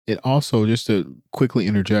way. It also, just to quickly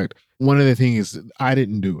interject, one of the things is I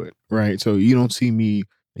didn't do it, right? So you don't see me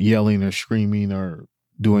yelling or screaming or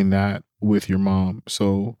doing that with your mom.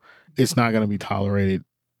 So it's not going to be tolerated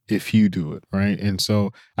if you do it, right? And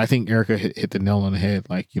so I think Erika hit the nail on the head.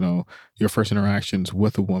 Like, your first interactions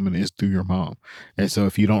with a woman is through your mom. And so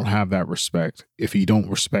if you don't have that respect, if you don't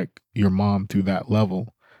respect your mom through that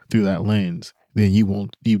level, through that lens, then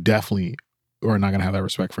you definitely are not going to have that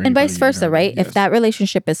respect for anybody. And vice versa, right? Yes. If that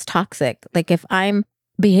relationship is toxic, like if I'm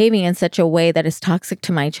behaving in such a way that is toxic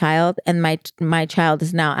to my child and my child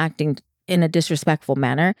is now acting in a disrespectful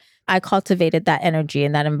manner, I cultivated that energy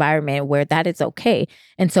in that environment where that is okay.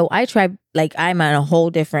 And so I try, like, I'm on a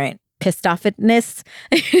whole different pissed offness.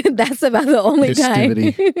 That's about the only time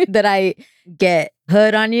that I get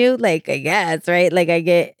hood on you. Like, I guess, right? Like I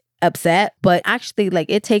get upset. But actually, like,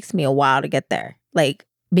 it takes me a while to get there. Like,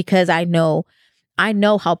 because I know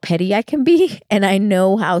how petty I can be, and I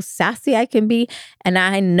know how sassy I can be, and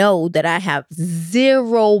I know that I have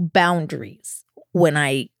zero boundaries when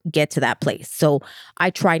I get to that place. So I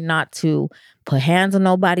try not to put hands on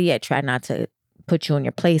nobody. I try not to put you in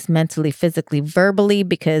your place mentally, physically, verbally,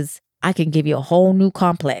 because I can give you a whole new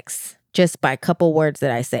complex just by a couple words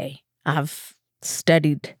that I say. I've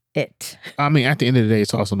studied it. I mean, at the end of the day,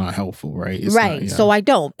 it's also not helpful, right? It's right. Not, So I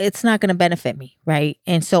don't. It's not going to benefit me, right?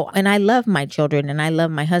 And I love my children and I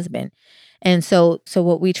love my husband. And so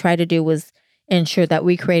what we try to do was ensure that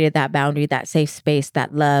we created that boundary, that safe space,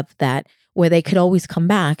 that love, that where they could always come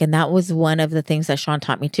back. And that was one of the things that Sean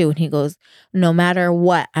taught me too. And he goes, no matter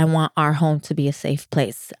what, I want our home to be a safe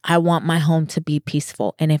place. I want my home to be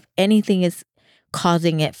peaceful. And if anything is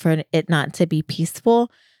causing it for it not to be peaceful,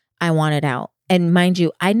 I want it out. And mind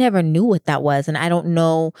you, I never knew what that was. And I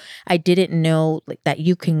didn't know like that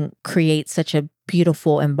you can create such a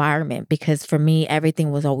beautiful environment, because for me,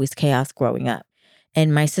 everything was always chaos growing up.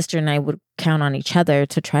 And my sister and I would count on each other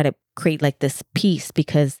to try to create like this peace,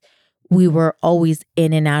 because we were always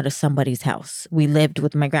in and out of somebody's house. We lived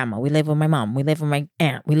with my grandma. We lived with my mom. We lived with my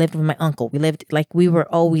aunt. We lived with my uncle. We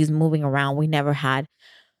were always moving around. We never had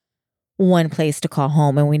one place to call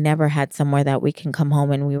home, and we never had somewhere that we can come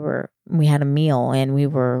home and we had a meal and we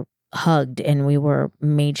were hugged and we were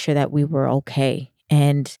made sure that we were okay.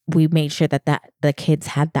 And we made sure that the kids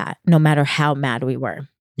had that no matter how mad we were.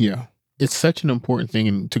 Yeah. It's such an important thing.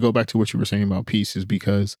 And to go back to what you were saying about peace, is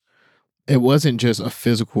because it wasn't just a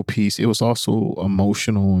physical peace. It was also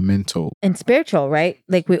emotional and mental. And spiritual, right?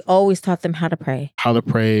 Like we always taught them how to pray. How to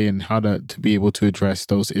pray and how to be able to address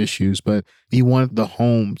those issues. But he wanted the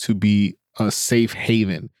home to be a safe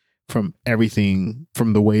haven from everything,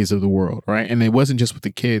 from the ways of the world, right? And it wasn't just with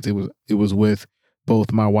the kids. It was with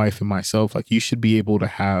both my wife and myself. Like, you should be able to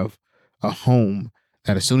have a home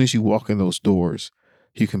that as soon as you walk in those doors,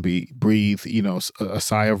 you can breathe, a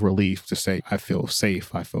sigh of relief to say, I feel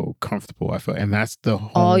safe, I feel comfortable, and that's the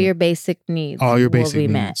home. All your basic needs will be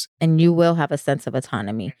met, and you will have a sense of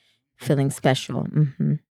autonomy, feeling special.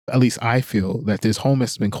 Mm-hmm. At least I feel that this home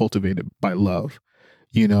has been cultivated by love,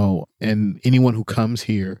 and anyone who comes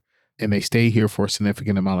here and they stay here for a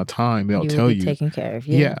significant amount of time, they'll tell you taken care of.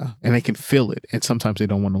 Yeah. Yeah. And they can feel it. And sometimes they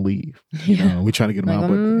don't want to leave. We try to get them out,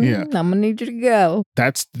 but I'm going to need you to go.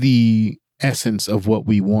 That's the essence of what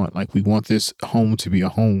we want. Like, we want this home to be a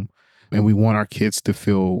home, and we want our kids to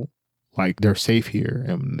feel like they're safe here.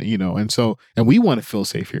 And, and we want to feel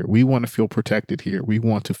safe here. We want to feel protected here. We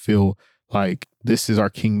want to feel like this is our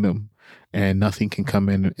kingdom and nothing can come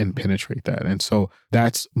in and penetrate that. And so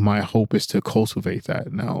that's my hope, is to cultivate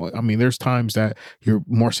that. Now, I mean, there's times that you're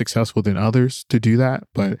more successful than others to do that,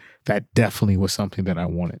 but that definitely was something that I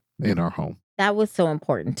wanted in our home. That was so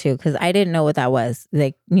important too, because I didn't know what that was.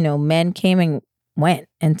 Like, men came and went.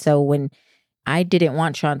 And so when I didn't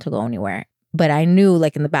want Sean to go anywhere, but I knew,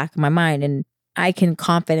 like, in the back of my mind, and I can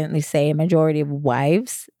confidently say a majority of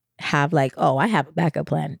wives have like, oh, I have a backup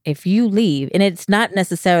plan. If you leave, and it's not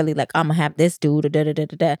necessarily like I'm gonna have this dude,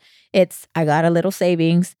 it's I got a little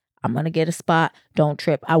savings. I'm gonna get a spot. Don't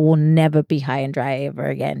trip. I will never be high and dry ever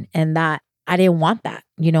again. And that, I didn't want that.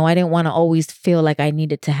 I didn't want to always feel like I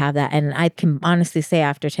needed to have that. And I can honestly say,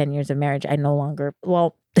 after 10 years of marriage, I no longer,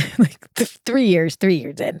 like 3 years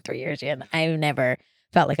in, I never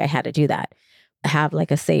felt like I had to do that. Have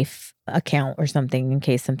like a safe account or something in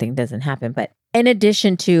case something doesn't happen. But in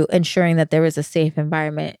addition to ensuring that there was a safe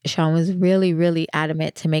environment, Sean was really, really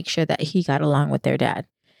adamant to make sure that he got along with their dad.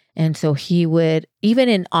 And so he would, even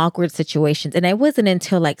in awkward situations, and it wasn't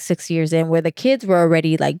until like 6 years in where the kids were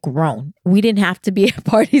already like grown. We didn't have to be at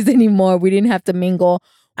parties anymore. We didn't have to mingle.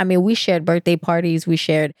 I mean, we shared birthday parties. We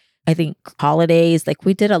shared, I think, holidays. Like,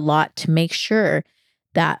 we did a lot to make sure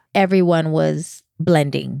that everyone was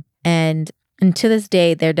blending. And to this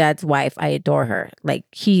day, their dad's wife, I adore her. Like,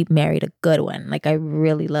 he married a good one. Like, I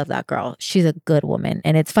really love that girl. She's a good woman.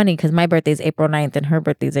 And it's funny because my birthday is April 9th and her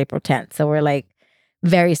birthday is April 10th. So we're like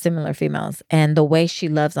very similar females. And the way she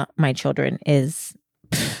loves my children is,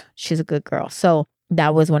 she's a good girl. So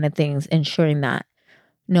that was one of the things, ensuring that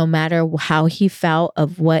no matter how he felt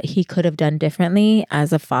of what he could have done differently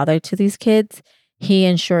as a father to these kids, he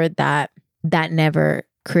ensured that that never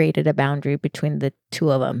created a boundary between the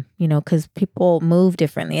two of them, because people move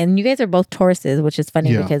differently. And you guys are both Tauruses, which is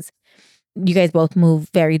funny because you guys both move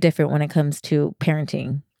very different when it comes to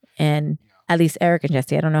parenting. And at least Eric and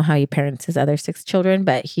Jesse, I don't know how he parents his other 6 children,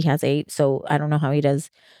 but he has 8. So I don't know how he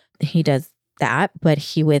does that.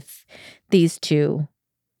 But with these two,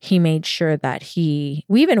 he made sure that we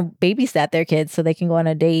even babysat their kids so they can go on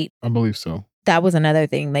a date. I believe so. That was another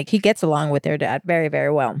thing. Like, he gets along with their dad very,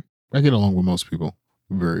 very well. I get along with most people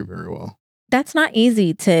very, very well. That's not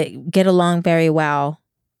easy to get along very well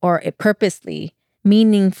or purposely,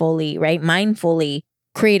 meaningfully, right? Mindfully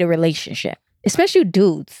create a relationship, especially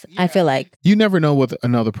dudes. I feel like you never know what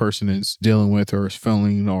another person is dealing with or is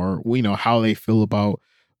feeling, or, you know, how they feel about,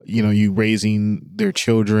 you know, you raising their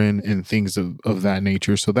children and things of that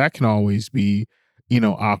nature. So that can always be, you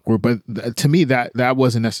know, awkward. But to me, that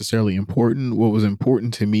wasn't necessarily important. What was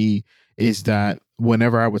important to me is that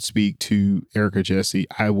whenever I would speak to Erika Jesse,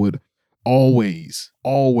 I would always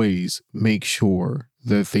make sure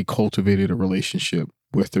that they cultivated a relationship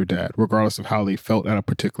with their dad, regardless of how they felt at a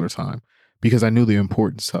particular time, because I knew the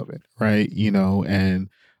importance of it, right? You know, and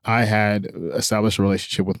I had established a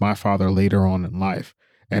relationship with my father later on in life.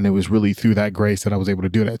 And it was really through that grace that I was able to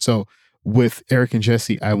do that. So with Eric and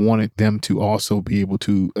Jesse, I wanted them to also be able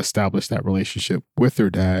to establish that relationship with their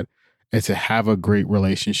dad and to have a great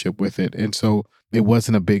relationship with it. And so it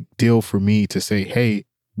wasn't a big deal for me to say, hey,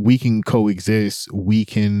 we can coexist. We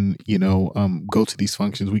can, you know, go to these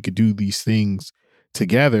functions. We could do these things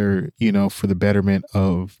together, you know, for the betterment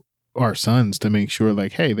of our sons, to make sure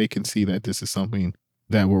like, hey, they can see that this is something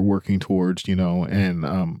that we're working towards, you know.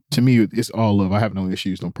 And to me, it's all love. I have no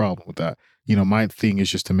issues, no problem with that. You know, my thing is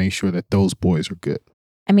just to make sure that those boys are good.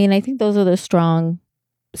 I mean, I think those are the strong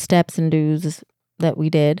steps and do's that we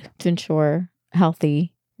did to ensure a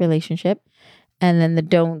healthy relationship. And then the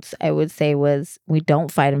don'ts, I would say, was we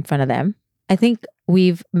don't fight in front of them. I think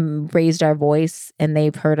we've raised our voice and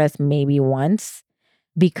they've heard us maybe once,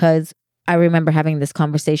 because I remember having this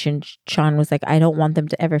conversation. Sean was like, I don't want them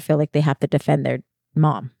to ever feel like they have to defend their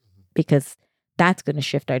mom, because that's going to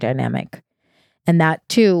shift our dynamic. And that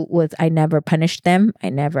too was, I never punished them. I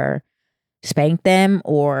never spanked them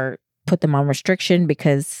or put them on restriction,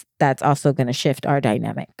 because that's also going to shift our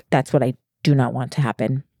dynamic. That's what I do not want to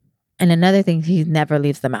happen. And another thing, he never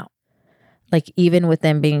leaves them out. Like, even with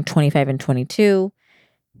them being 25 and 22,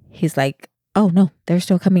 he's like, oh no, they're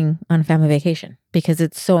still coming on family vacation, because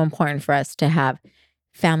it's so important for us to have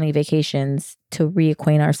family vacations to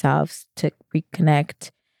reacquaint ourselves, to reconnect.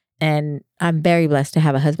 And I'm very blessed to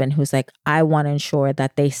have a husband who's like, I want to ensure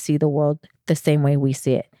that they see the world the same way we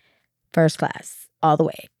see it. First class, all the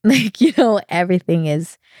way. Like, you know, everything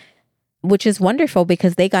is, which is wonderful,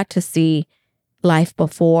 because they got to see life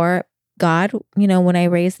before God, you know, when I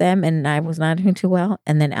raised them and I was not doing too well,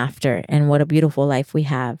 and then after, and what a beautiful life we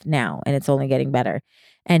have now. And it's only getting better.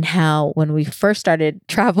 And how when we first started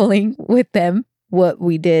traveling with them, what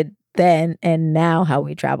we did then and now how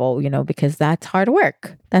we travel, you know, because that's hard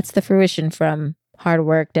work. That's the fruition from hard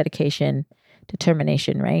work, dedication,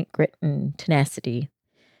 determination, right? Grit and tenacity.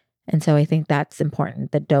 And so I think that's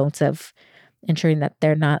important. The don'ts of ensuring that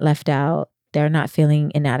they're not left out, they're not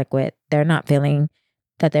feeling inadequate, they're not feeling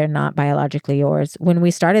that they're not biologically yours. When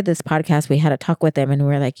we started this podcast, we had a talk with them and we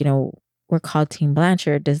were like, you know, we're called Team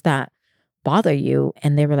Blanchard. Does that bother you?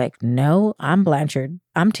 And they were like, no, I'm Blanchard.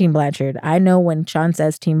 I'm Team Blanchard. I know when Sean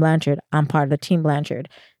says Team Blanchard, I'm part of the Team Blanchard.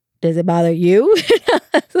 Does it bother you?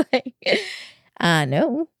 I was like,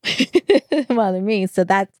 no, it doesn't bother me. So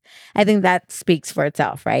I think that speaks for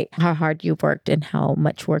itself, right? How hard you've worked and how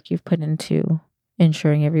much work you've put into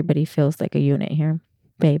ensuring everybody feels like a unit here,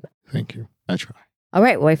 babe. Thank you. I try. All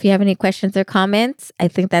right. Well, if you have any questions or comments, I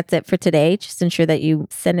think that's it for today. Just ensure that you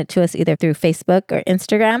send it to us either through Facebook or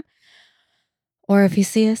Instagram. Or if you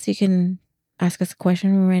see us, you can ask us a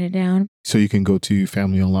question. We'll write it down. So you can go to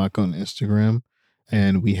Family Unlock on Instagram,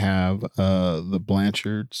 and we have the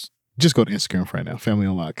Blanchards. Just go to Instagram right now, Family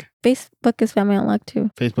Unlock. Facebook is Family Unlock too.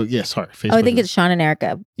 Facebook, yes, sorry. Facebook I think it's Sean and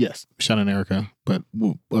Erika. Yes, Sean and Erika, but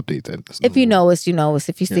we'll update that. If you know us, you know us.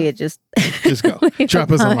 If you see it, just go. Drop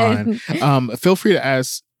us a line. Feel free to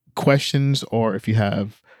ask questions, or if you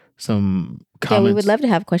have some comments. Yeah, we would love to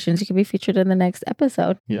have questions. You can be featured in the next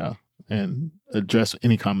episode. Yeah, and address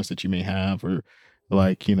any comments that you may have, or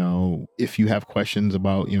like, you know, if you have questions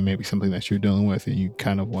about, you know, maybe something that you're dealing with and you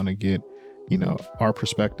kind of want to get, you know, our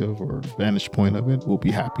perspective or vantage point of it, we'll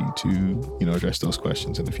be happy to, you know, address those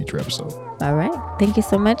questions in a future episode. All right. Thank you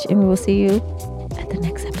so much. And we will see you at the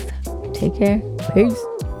next episode. Take care. Peace.